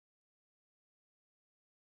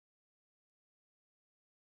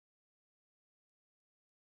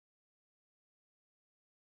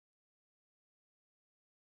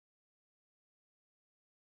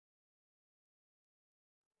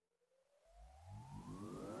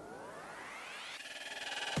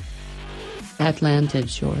Atlanta,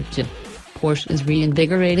 Georgia. Porsche is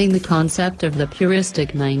reinvigorating the concept of the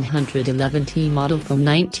puristic 911T model from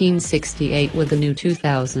 1968 with the new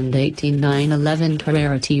 2018 911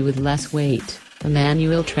 Carrera T with less weight, a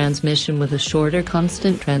manual transmission with a shorter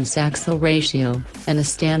constant transaxle ratio, and a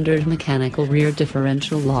standard mechanical rear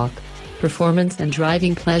differential lock. Performance and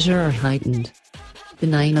driving pleasure are heightened. The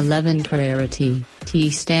 911 Carrera T, T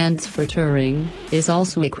stands for Touring, is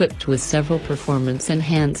also equipped with several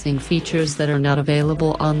performance-enhancing features that are not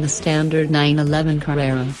available on the standard 911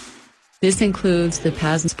 Carrera. This includes the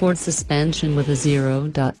Passport suspension with a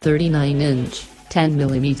 0.39-inch,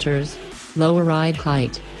 10mm, lower ride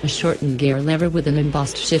height, a shortened gear lever with an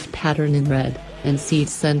embossed shift pattern in red, and seat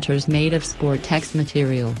centers made of Sportex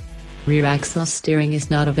material. Rear axle steering is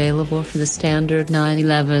not available for the standard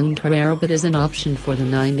 911 Carrera but is an option for the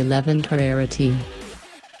 911 Carrera T.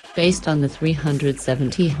 Based on the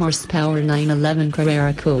 370 horsepower 911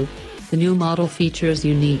 Carrera Coupe, the new model features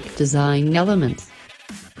unique design elements.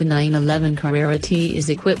 The 911 Carrera T is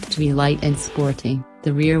equipped to be light and sporty.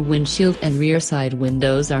 The rear windshield and rear side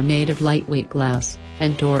windows are made of lightweight glass,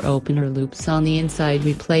 and door opener loops on the inside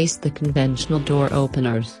replace the conventional door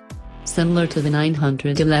openers. Similar to the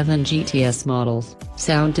 911 GTS models,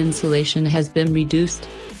 sound insulation has been reduced.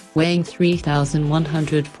 Weighing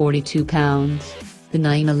 3,142 pounds, the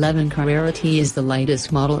 911 Carrera T is the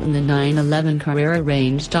lightest model in the 911 Carrera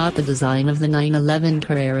range. The design of the 911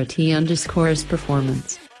 Carrera T underscores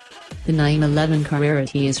performance. The 911 Carrera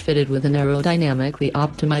T is fitted with an aerodynamically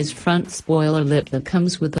optimized front spoiler lip that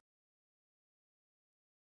comes with